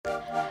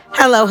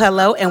Hello,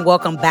 hello, and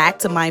welcome back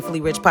to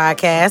Mindfully Rich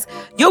Podcast,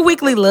 your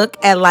weekly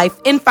look at life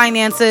in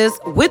finances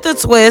with a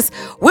twist,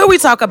 where we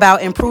talk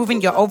about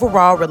improving your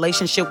overall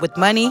relationship with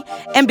money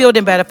and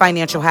building better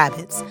financial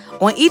habits.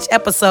 On each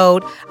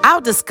episode,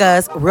 I'll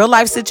discuss real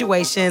life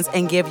situations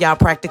and give y'all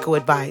practical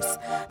advice.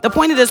 The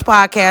point of this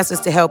podcast is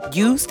to help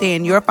you stay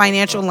in your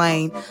financial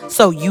lane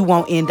so you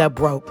won't end up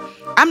broke.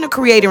 I'm the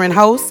creator and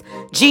host,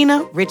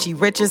 Gina Richie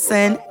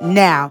Richardson.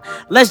 Now,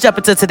 let's jump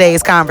into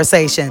today's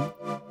conversation.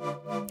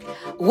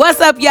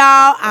 What's up,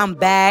 y'all? I'm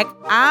back.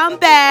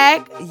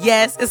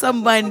 Yes, it's a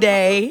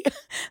Monday.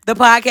 The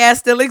podcast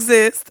still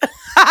exists.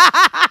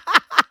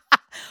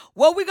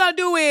 What we're going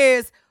to do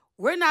is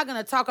we're not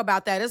going to talk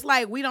about that. It's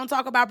like we don't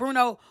talk about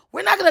Bruno.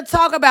 We're not going to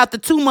talk about the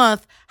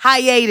 2-month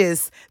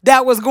hiatus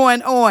that was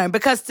going on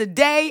because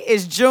today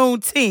is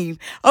Juneteenth.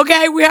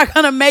 Okay, we are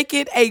going to make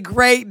it a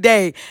great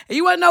day. And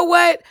you want to know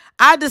what?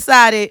 I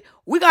decided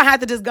we're going to have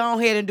to just go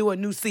ahead and do a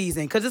new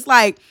season because it's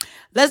like,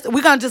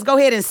 we're going to just go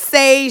ahead and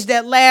sage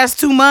that last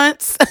 2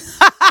 months.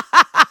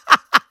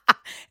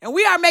 And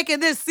we are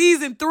making this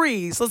season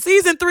 3. So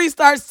season 3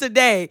 starts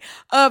today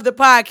of the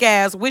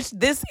podcast, which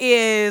this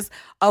is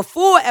a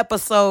full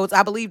episodes.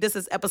 I believe this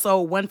is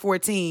episode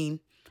 114.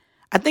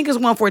 I think it's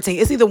 114.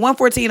 It's either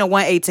 114 or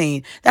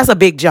 118. That's a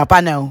big jump, I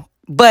know.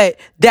 But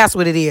that's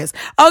what it is.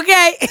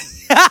 Okay.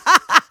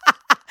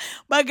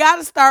 But got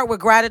to start with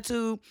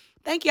gratitude.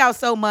 Thank y'all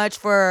so much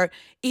for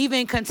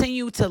even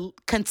continuing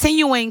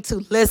to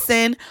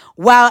listen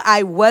while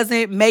I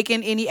wasn't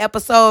making any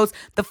episodes.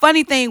 The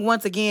funny thing,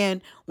 once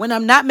again, when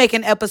I'm not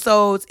making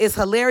episodes, it's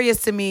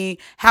hilarious to me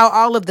how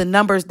all of the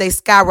numbers, they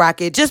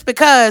skyrocket just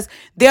because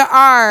there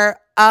are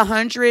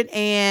 100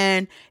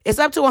 and it's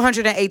up to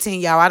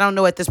 118, y'all. I don't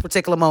know at this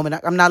particular moment.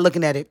 I'm not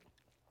looking at it.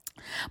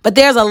 But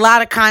there's a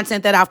lot of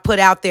content that I've put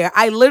out there.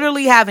 I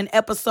literally have an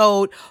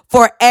episode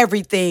for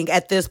everything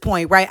at this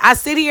point, right? I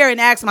sit here and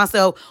ask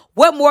myself,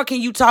 what more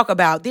can you talk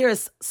about? There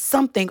is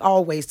something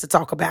always to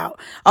talk about,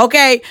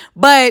 okay?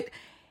 But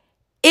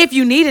if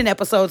you need an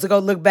episode to go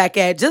look back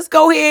at, just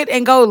go ahead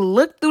and go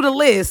look through the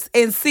list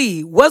and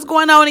see what's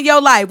going on in your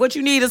life, what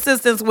you need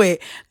assistance with.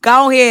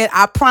 Go ahead.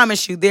 I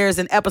promise you there's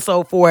an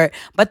episode for it.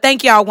 But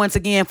thank y'all once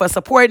again for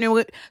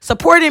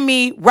supporting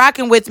me,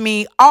 rocking with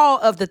me, all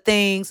of the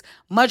things.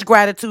 Much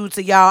gratitude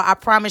to y'all. I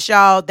promise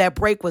y'all that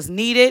break was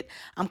needed.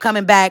 I'm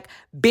coming back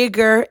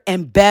bigger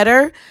and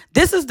better.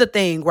 This is the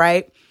thing,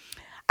 right?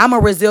 I'm a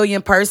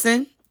resilient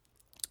person.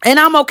 And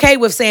I'm okay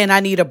with saying I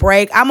need a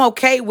break. I'm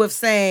okay with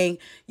saying,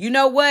 you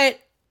know what?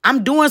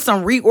 I'm doing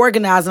some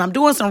reorganizing. I'm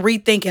doing some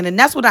rethinking. And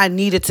that's what I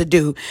needed to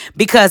do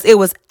because it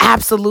was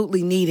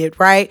absolutely needed,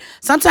 right?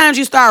 Sometimes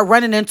you start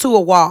running into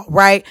a wall,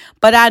 right?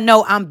 But I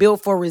know I'm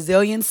built for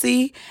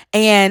resiliency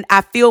and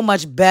I feel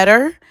much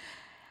better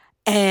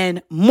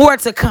and more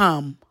to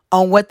come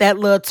on what that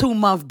little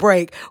 2-month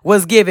break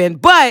was given.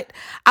 But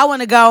I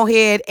want to go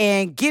ahead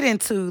and get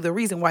into the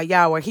reason why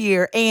y'all are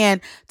here.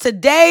 And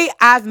today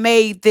I've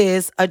made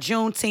this a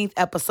Juneteenth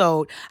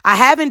episode. I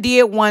haven't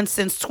did one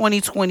since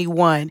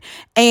 2021.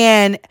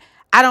 And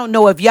I don't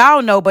know if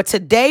y'all know, but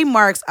today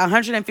marks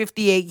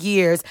 158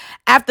 years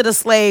after the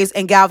slaves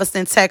in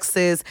Galveston,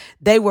 Texas,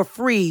 they were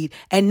freed.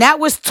 And that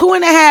was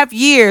 2.5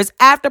 years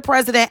after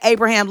President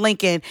Abraham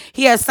Lincoln,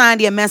 he had signed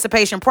the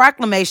Emancipation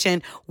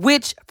Proclamation,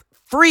 which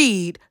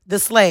freed the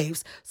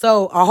slaves.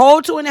 So a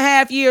whole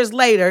 2.5 years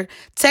later,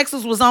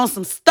 Texas was on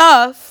some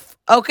stuff.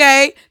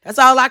 Okay. That's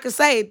all I can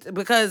say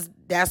because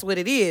that's what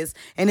it is.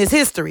 And it's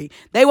history.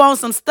 They were on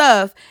some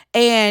stuff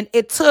and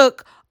it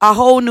took a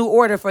whole new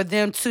order for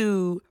them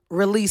to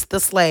release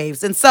the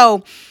slaves. And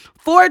so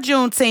for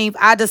Juneteenth,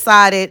 I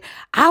decided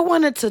I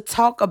wanted to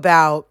talk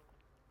about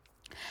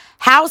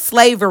how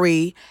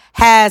slavery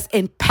has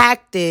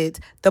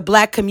impacted the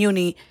Black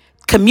community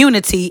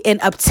in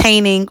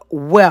obtaining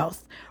wealth.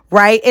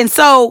 Right. And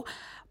so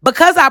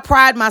because I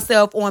pride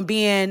myself on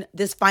being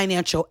this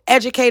financial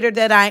educator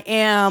that I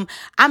am,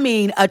 I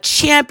mean, a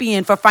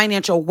champion for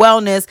financial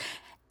wellness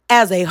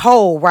as a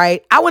whole.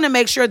 Right. I want to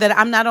make sure that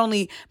I'm not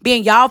only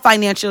being y'all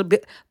financial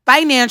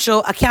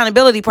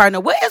accountability partner.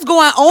 What is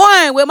going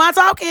on with my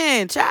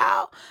talking,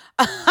 child?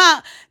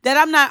 That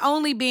I'm not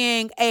only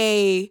being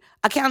a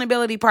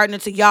accountability partner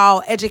to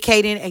y'all,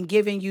 educating and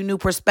giving you new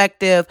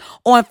perspective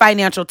on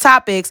financial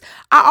topics.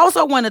 I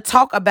also want to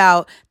talk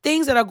about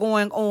things that are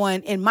going on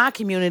in my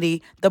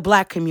community, the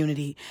Black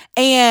community,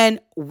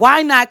 and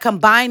why not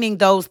combining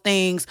those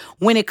things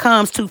when it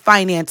comes to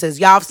finances.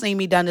 Y'all have seen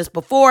me done this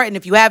before. And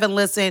if you haven't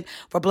listened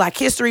for Black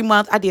History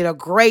Month, I did a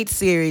great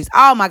series.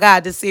 Oh my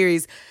God, this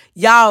series,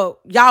 y'all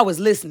was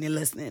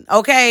listening.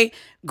 Okay.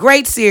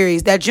 Great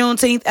series. That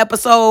Juneteenth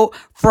episode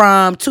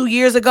from 2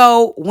 years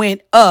ago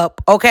went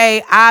up.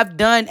 Okay. I've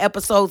done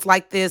episodes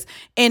like this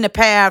in the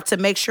past to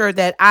make sure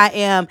that I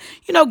am,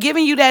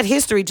 giving you that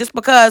history just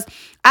because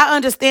I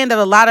understand that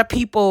a lot of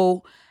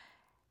people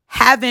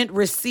haven't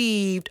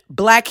received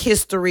Black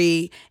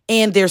history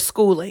in their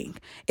schooling.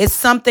 It's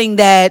something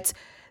that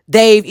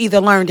they've either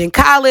learned in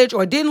college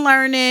or didn't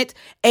learn it.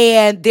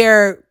 And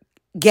they're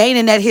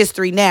gaining that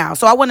history now.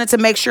 So I wanted to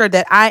make sure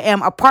that I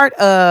am a part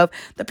of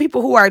the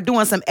people who are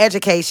doing some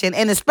education,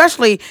 and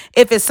especially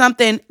if it's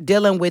something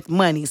dealing with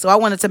money. So I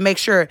wanted to make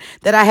sure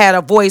that I had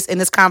a voice in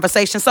this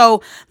conversation.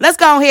 So let's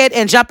go ahead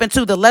and jump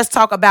into the Let's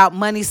Talk About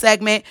Money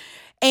segment.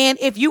 And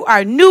if you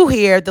are new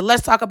here, the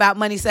Let's Talk About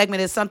Money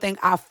segment is something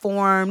I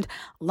formed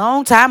a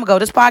long time ago.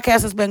 This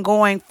podcast has been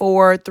going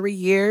for 3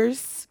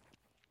 years.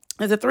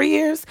 Is it 3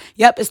 years?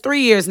 Yep, it's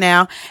 3 years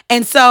now.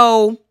 And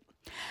so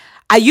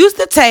I used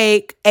to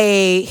take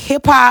a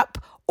hip hop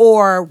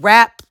or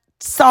rap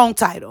song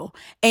title,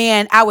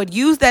 and I would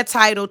use that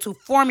title to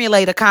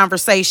formulate a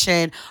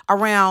conversation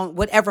around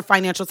whatever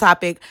financial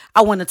topic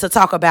I wanted to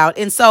talk about.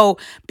 And so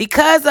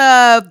because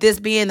of this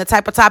being the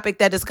type of topic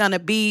that it's going to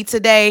be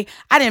today,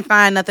 I didn't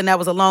find nothing that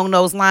was along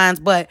those lines,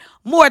 but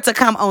more to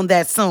come on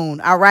that soon.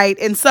 All right.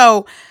 And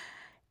so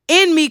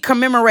in me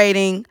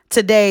commemorating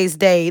today's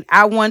date,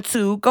 I want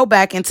to go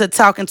back into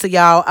talking to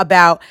y'all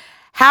about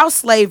how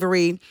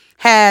slavery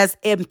has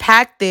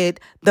impacted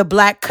the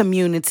Black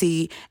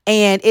community,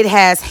 and it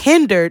has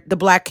hindered the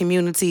Black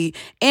community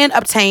in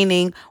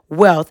obtaining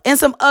wealth and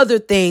some other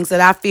things that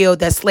I feel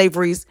that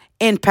slavery's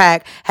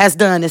impact has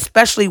done,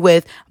 especially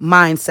with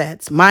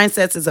mindsets.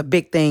 Mindsets is a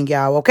big thing,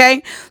 y'all,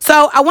 okay?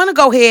 So I want to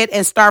go ahead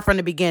and start from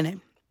the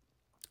beginning,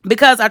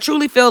 because I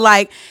truly feel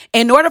like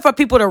in order for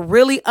people to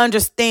really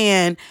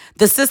understand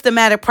the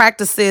systematic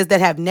practices that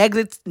have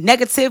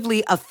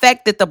negatively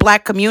affected the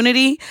Black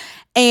community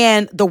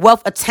and the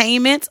wealth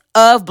attainment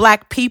of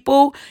Black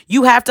people,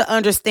 you have to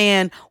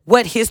understand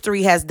what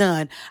history has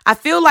done. I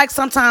feel like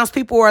sometimes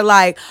people are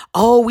like,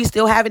 oh, we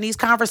still having these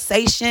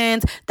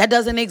conversations. That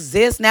doesn't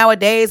exist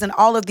nowadays and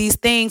all of these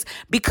things.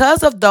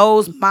 Because of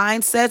those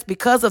mindsets,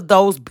 because of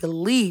those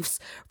beliefs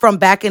from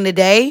back in the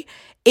day,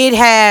 it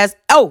has,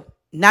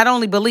 not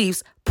only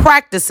beliefs,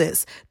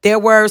 practices. There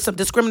were some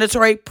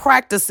discriminatory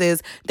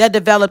practices that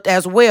developed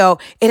as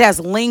well. It has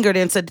lingered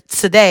into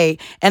today,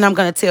 and I'm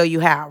going to tell you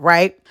how,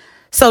 right?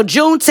 So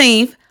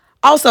Juneteenth,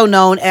 also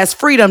known as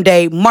Freedom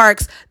Day,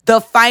 marks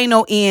the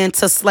final end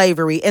to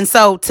slavery. And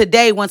so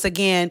today, once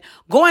again,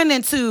 going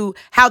into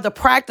how the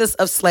practice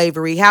of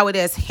slavery, how it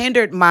has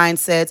hindered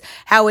mindsets,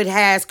 how it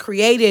has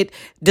created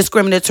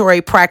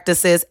discriminatory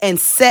practices and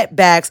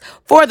setbacks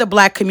for the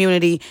Black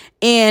community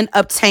in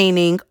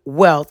obtaining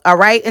wealth. All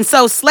right. And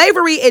so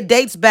slavery, it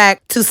dates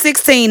back to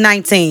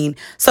 1619.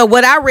 So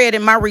what I read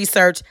in my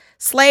research,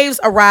 slaves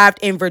arrived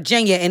in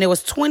Virginia, and it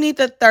was 20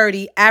 to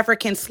 30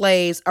 African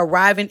slaves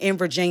arriving in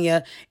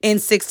Virginia in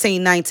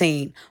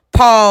 1619.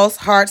 Pause,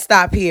 hard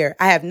stop here.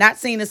 I have not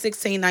seen the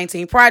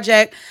 1619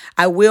 Project.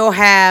 I will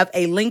have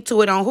a link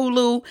to it on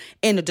Hulu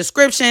in the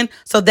description,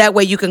 so that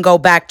way you can go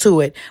back to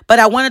it. But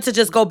I wanted to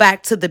just go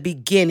back to the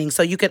beginning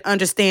so you can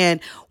understand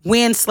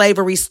when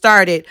slavery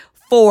started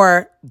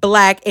for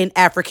Black and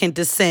African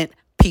descent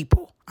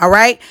people. All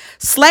right.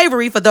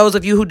 Slavery, for those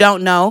of you who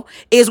don't know,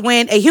 is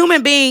when a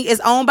human being is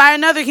owned by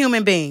another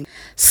human being.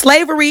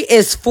 Slavery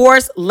is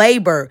forced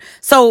labor.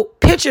 So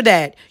picture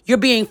that. You're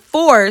being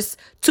forced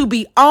to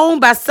be owned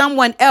by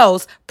someone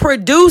else,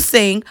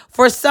 producing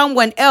for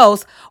someone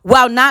else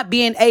while not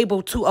being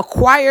able to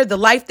acquire the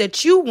life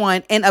that you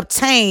want and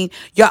obtain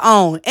your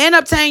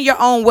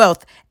own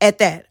wealth at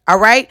that. All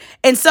right.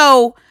 And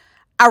so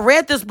I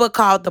read this book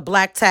called The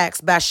Black Tax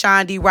by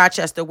Sean D.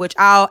 Rochester, which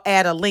I'll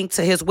add a link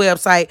to his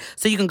website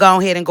so you can go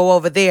ahead and go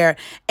over there.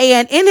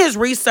 And in his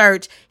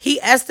research,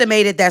 he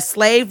estimated that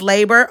slave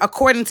labor,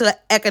 according to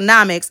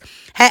economics,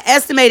 had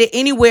estimated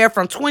anywhere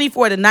from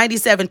 24 to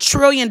 $97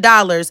 trillion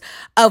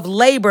of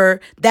labor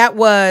that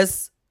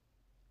was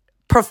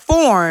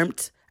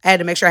performed. I had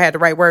to make sure I had the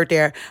right word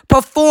there.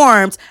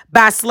 Performed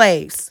by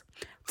slaves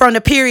from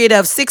the period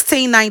of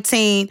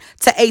 1619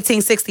 to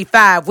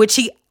 1865,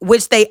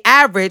 which they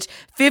averaged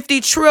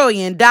 $50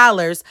 trillion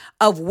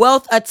of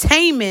wealth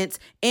attainment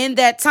in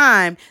that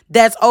time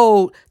that's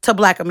owed to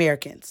Black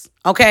Americans.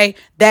 Okay,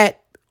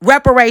 that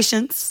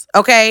reparations.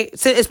 Okay,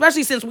 so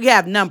especially since we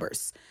have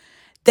numbers.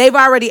 They've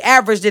already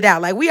averaged it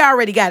out. Like, we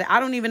already got it. I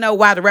don't even know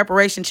why the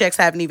reparation checks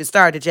haven't even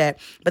started yet.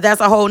 But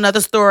that's a whole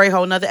nother story,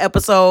 whole nother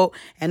episode.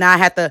 And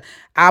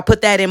I'll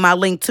put that in my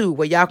link too,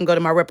 where y'all can go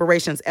to my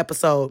reparations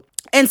episode.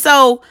 And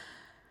so,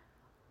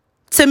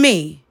 to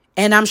me,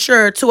 and I'm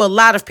sure to a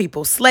lot of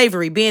people,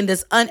 slavery being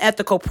this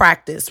unethical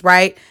practice,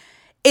 right,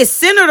 is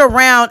centered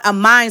around a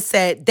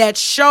mindset that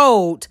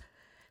showed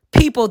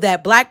people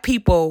that Black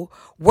people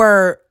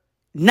were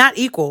not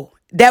equal,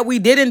 that we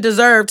didn't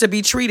deserve to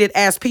be treated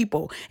as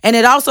people. And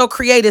it also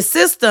created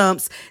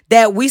systems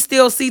that we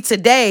still see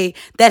today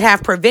that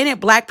have prevented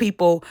Black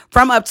people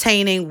from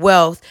obtaining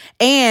wealth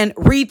and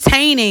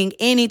retaining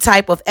any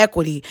type of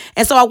equity.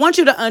 And so I want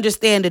you to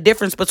understand the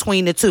difference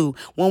between the two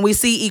when we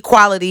see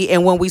equality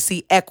and when we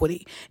see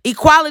equity.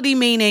 Equality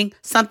meaning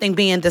something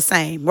being the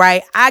same,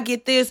 right? I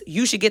get this,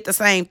 you should get the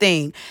same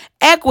thing.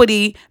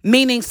 Equity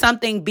meaning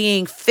something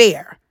being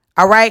fair.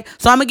 All right.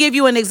 So I'm going to give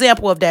you an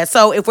example of that.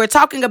 So if we're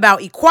talking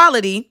about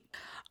equality,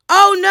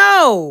 oh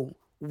no,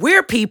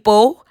 we're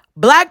people.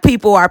 Black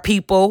people are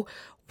people.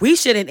 We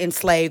shouldn't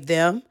enslave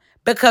them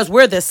because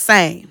we're the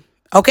same.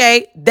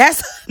 Okay,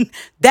 that's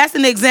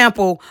an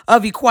example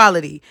of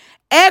equality.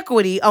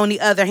 Equity, on the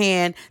other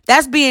hand,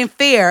 that's being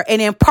fair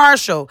and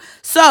impartial.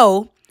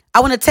 So I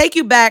want to take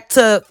you back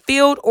to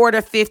Field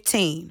Order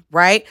 15,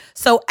 right?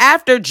 So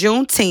after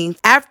Juneteenth,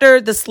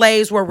 after the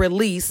slaves were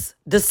released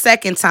the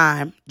second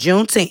time,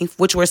 Juneteenth,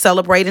 which we're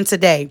celebrating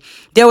today,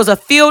 there was a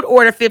Field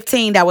Order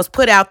 15 that was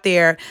put out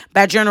there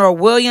by General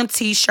William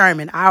T.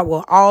 Sherman. I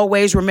will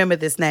always remember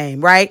this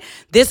name, right?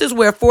 This is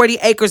where 40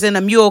 acres and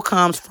a mule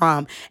comes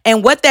from.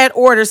 And what that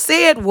order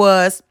said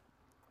was,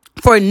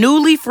 for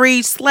newly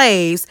freed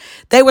slaves,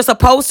 they were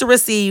supposed to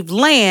receive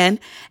land,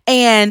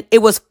 and it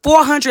was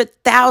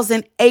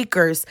 400,000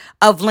 acres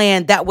of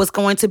land that was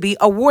going to be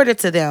awarded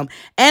to them.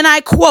 And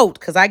I quote,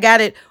 because I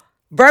got it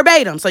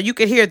verbatim so you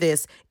could hear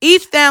this: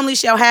 each family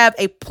shall have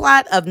a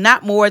plot of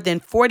not more than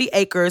 40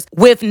 acres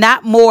with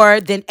not more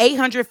than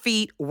 800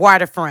 feet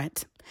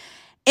waterfront,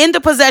 in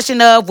the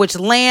possession of which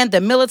land the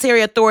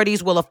military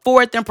authorities will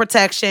afford them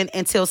protection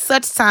until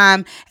such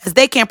time as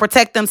they can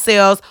protect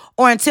themselves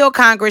or until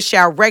Congress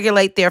shall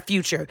regulate their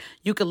future.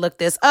 You can look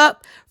this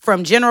up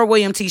from General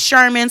William T.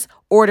 Sherman's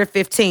Order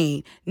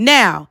 15.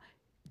 Now,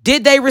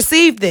 did they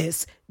receive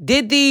this?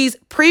 Did these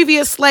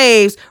previous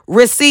slaves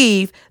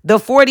receive the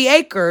 40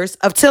 acres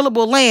of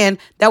tillable land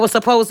that was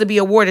supposed to be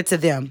awarded to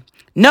them?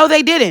 No,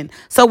 they didn't.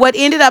 So what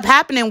ended up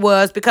happening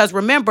was, because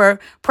remember,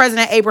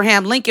 President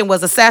Abraham Lincoln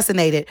was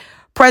assassinated.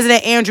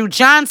 President Andrew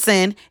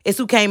Johnson is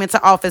who came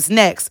into office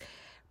next.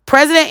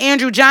 President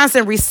Andrew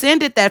Johnson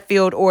rescinded that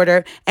field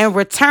order and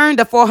returned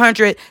the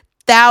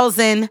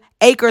 400,000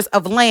 acres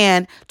of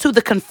land to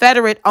the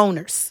Confederate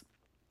owners.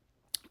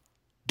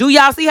 Do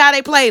y'all see how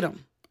they played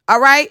them? All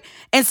right.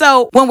 And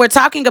so when we're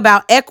talking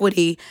about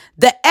equity,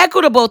 the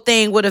equitable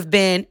thing would have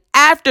been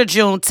after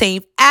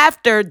Juneteenth,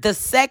 after the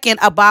second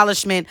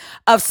abolishment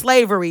of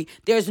slavery.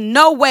 There's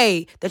no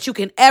way that you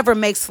can ever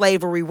make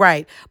slavery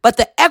right. But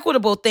the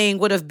equitable thing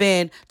would have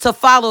been to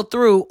follow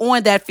through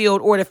on that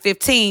Field Order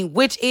 15,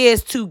 which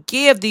is to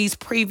give these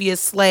previous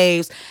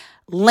slaves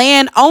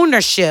land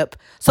ownership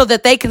so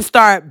that they can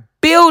start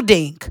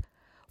building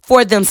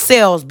for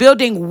themselves,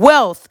 building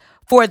wealth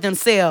for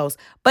themselves.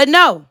 But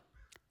no,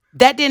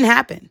 that didn't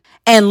happen.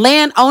 And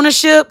land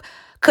ownership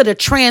could have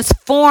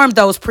transformed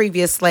those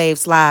previous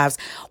slaves' lives.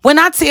 When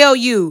I tell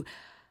you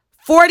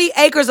 40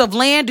 acres of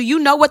land, do you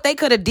know what they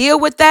could have did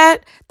with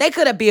that? They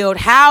could have built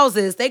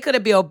houses. They could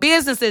have built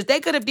businesses. They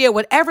could have did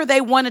whatever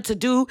they wanted to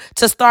do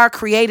to start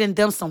creating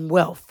them some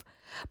wealth.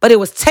 But it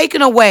was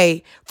taken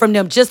away from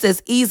them just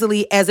as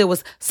easily as it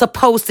was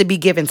supposed to be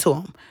given to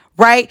them.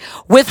 Right?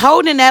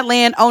 Withholding that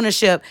land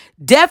ownership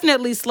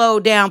definitely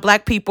slowed down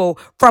Black people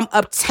from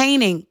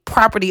obtaining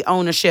property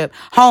ownership,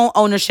 home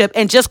ownership,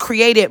 and just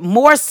created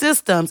more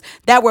systems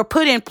that were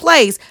put in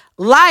place,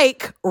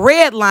 like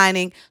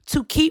redlining,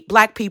 to keep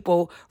Black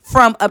people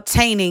from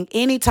obtaining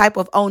any type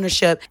of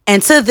ownership.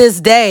 And to this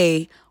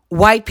day,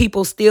 white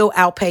people still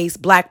outpace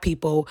Black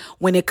people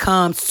when it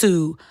comes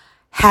to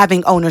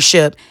having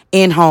ownership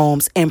in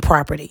homes and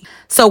property.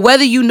 So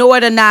whether you know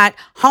it or not,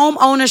 home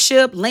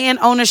ownership, land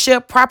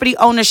ownership, property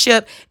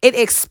ownership, it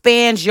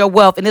expands your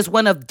wealth. And it's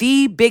one of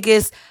the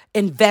biggest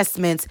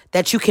investments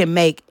that you can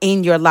make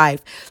in your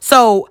life.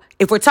 So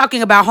if we're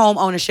talking about home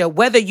ownership,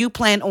 whether you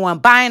plan on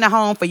buying a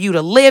home for you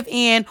to live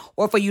in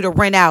or for you to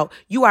rent out,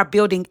 you are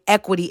building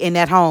equity in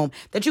that home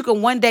that you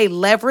can one day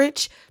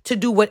leverage to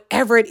do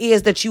whatever it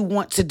is that you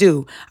want to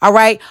do. All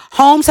right.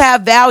 Homes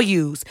have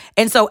values.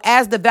 And so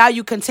as the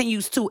value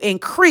continues to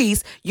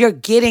increase, you're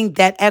getting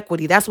that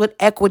equity. That's what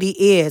equity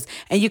is.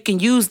 And you can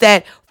use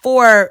that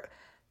for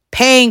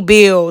paying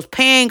bills,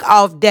 paying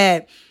off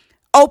debt,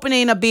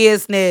 opening a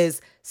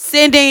business,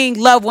 sending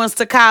loved ones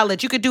to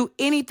college. You could do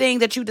anything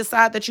that you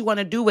decide that you want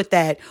to do with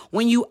that.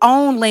 When you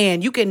own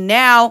land, you can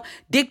now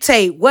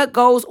dictate what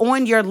goes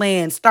on your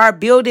land, start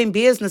building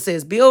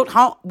businesses, build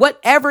home,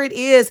 whatever it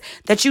is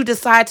that you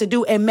decide to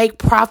do and make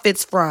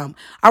profits from.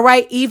 All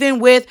right. Even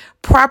with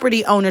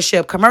property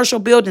ownership, commercial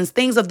buildings,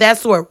 things of that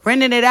sort,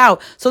 renting it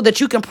out so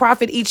that you can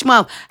profit each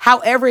month.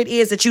 However it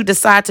is that you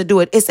decide to do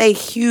it, it's a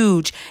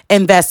huge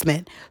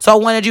investment. So I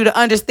wanted you to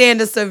understand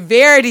the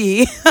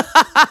severity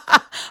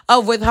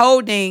of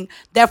withholding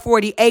that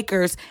 40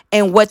 acres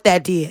and what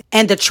that did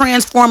and the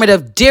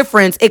transformative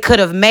difference it could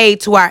have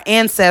made to our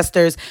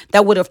ancestors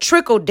that would have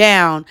trickled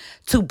down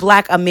to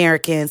Black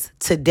Americans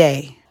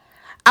today.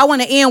 I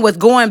want to end with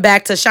going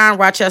back to Sean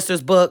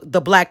Rochester's book,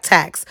 The Black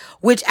Tax,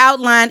 which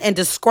outlined and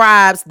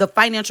describes the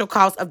financial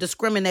cost of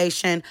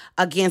discrimination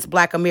against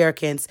Black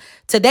Americans.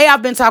 Today,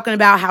 I've been talking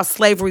about how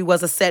slavery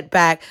was a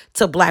setback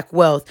to Black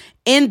wealth.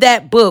 In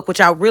that book,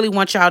 which I really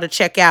want y'all to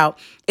check out,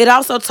 it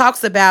also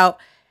talks about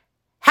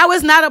how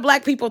it's not a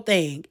Black people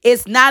thing.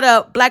 It's not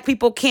a Black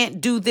people can't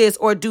do this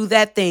or do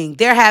that thing.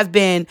 There have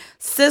been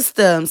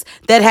systems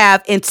that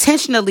have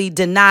intentionally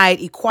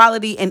denied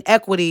equality and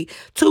equity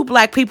to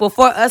Black people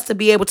for us to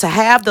be able to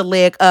have the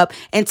leg up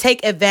and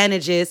take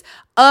advantages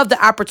of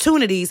the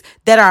opportunities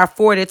that are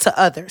afforded to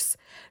others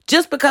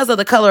just because of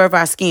the color of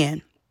our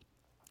skin.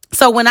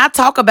 So when I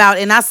talk about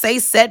and I say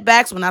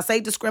setbacks, when I say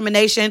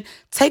discrimination,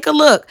 take a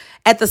look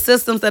at the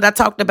systems that I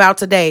talked about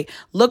today.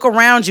 Look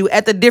around you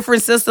at the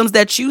different systems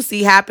that you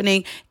see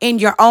happening in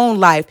your own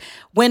life.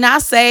 When I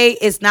say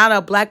it's not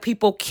a black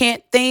people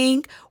can't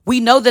thing, we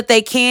know that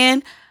they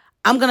can.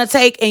 I'm going to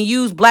take and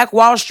use Black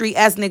Wall Street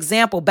as an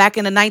example. Back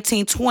in the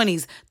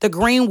 1920s, the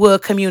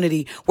Greenwood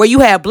community, where you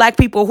had black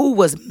people who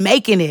was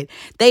making it.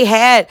 They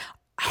had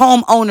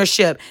home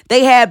ownership.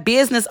 They had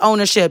business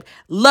ownership,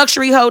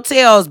 luxury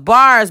hotels,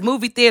 bars,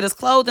 movie theaters,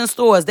 clothing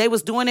stores. They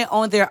was doing it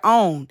on their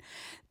own.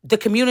 The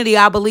community,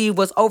 I believe,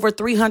 was over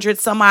 300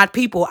 some odd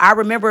people. I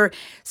remember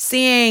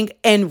seeing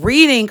and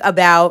reading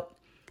about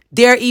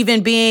there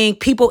even being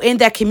people in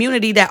that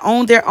community that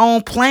owned their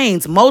own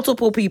planes,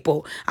 multiple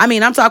people. I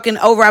mean, I'm talking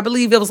over, I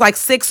believe it was like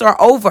 6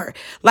 or over.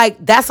 Like,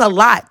 that's a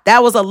lot.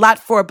 That was a lot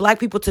for black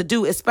people to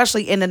do,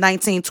 especially in the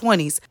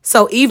 1920s.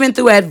 So even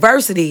through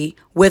adversity,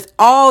 with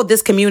all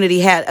this community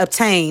had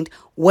obtained,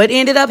 what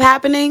ended up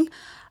happening?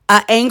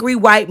 An angry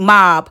white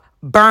mob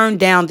burned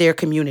down their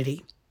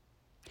community.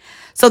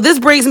 So this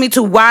brings me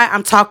to why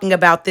I'm talking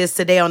about this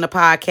today on the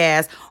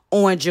podcast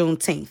on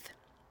Juneteenth.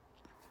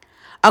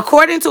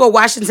 According to a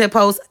Washington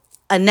Post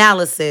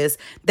analysis,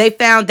 they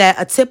found that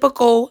a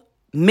typical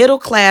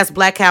middle-class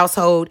black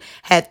household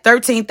had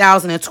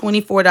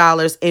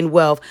 $13,024 in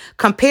wealth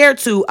compared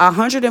to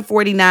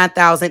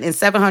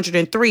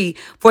 $149,703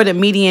 for the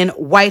median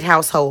white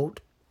household.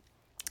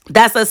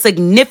 That's a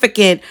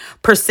significant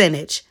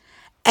percentage.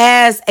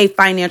 As a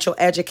financial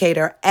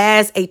educator,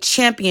 as a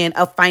champion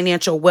of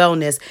financial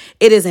wellness,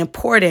 it is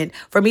important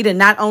for me to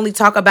not only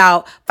talk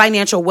about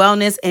financial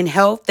wellness and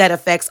health that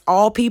affects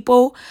all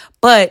people,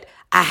 but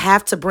I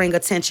have to bring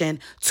attention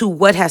to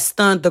what has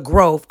stunned the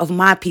growth of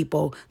my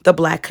people, the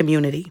black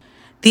community.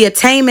 The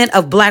attainment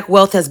of black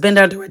wealth has been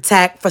under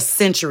attack for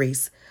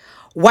centuries.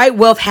 White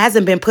wealth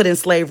hasn't been put in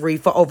slavery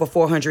for over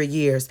 400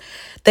 years.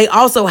 They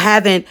also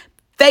haven't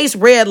face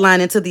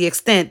redlining to the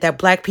extent that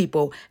black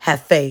people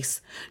have faced,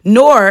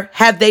 nor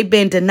have they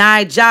been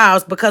denied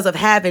jobs because of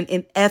having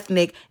an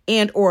ethnic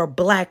and or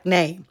black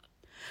name,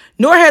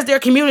 nor has their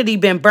community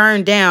been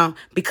burned down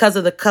because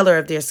of the color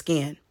of their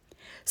skin.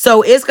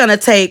 So it's going to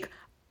take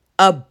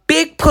a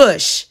big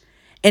push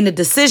in the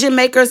decision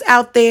makers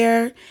out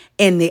there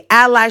and the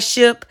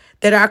allyship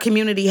that our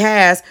community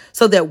has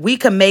so that we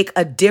can make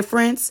a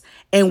difference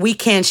and we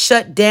can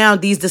shut down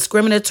these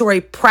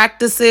discriminatory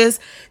practices,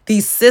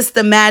 these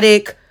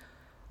systematic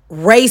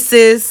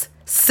racist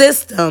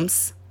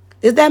systems.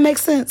 Does that make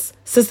sense?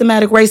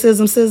 Systematic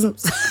racism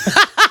systems.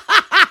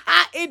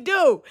 It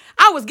do.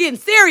 I was getting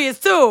serious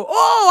too.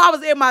 Oh, I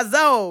was in my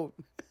zone.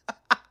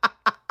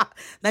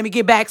 Let me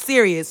get back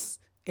serious.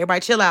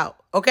 Everybody chill out,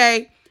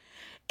 okay?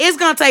 It's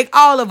going to take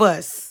all of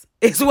us,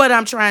 is what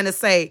I'm trying to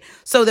say,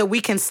 so that we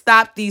can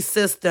stop these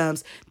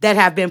systems that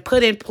have been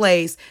put in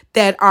place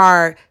that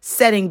are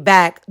setting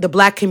back the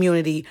black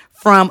community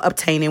from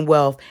obtaining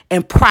wealth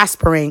and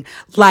prospering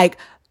like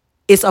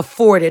it's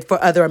afforded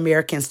for other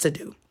Americans to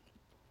do.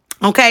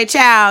 Okay,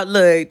 child,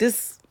 look,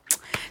 this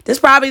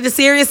probably the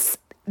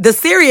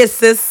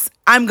seriousest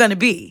I'm going to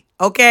be,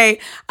 okay?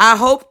 I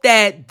hope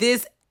that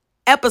this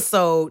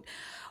episode,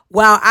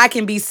 while I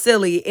can be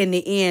silly in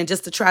the end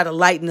just to try to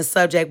lighten the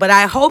subject, but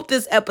I hope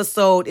this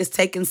episode is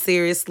taken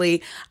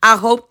seriously. I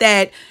hope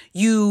that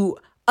you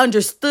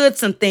understood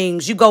some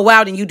things. You go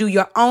out and you do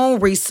your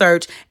own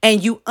research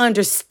and you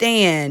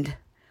understand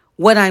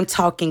what I'm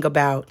talking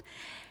about.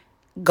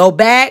 Go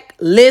back,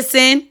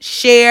 listen,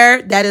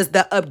 share. That is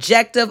the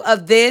objective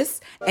of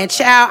this. And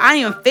child, I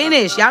am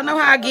finished. Y'all know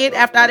how I get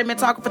after I've been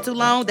talking for too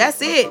long.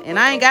 That's it. And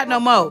I ain't got no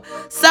more.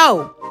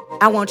 So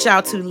I want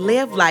y'all to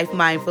live life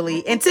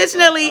mindfully,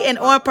 intentionally, and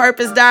on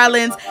purpose,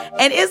 darlings.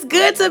 And it's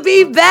good to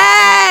be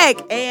back.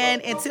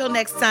 And until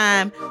next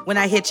time, when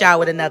I hit y'all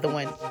with another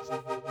one.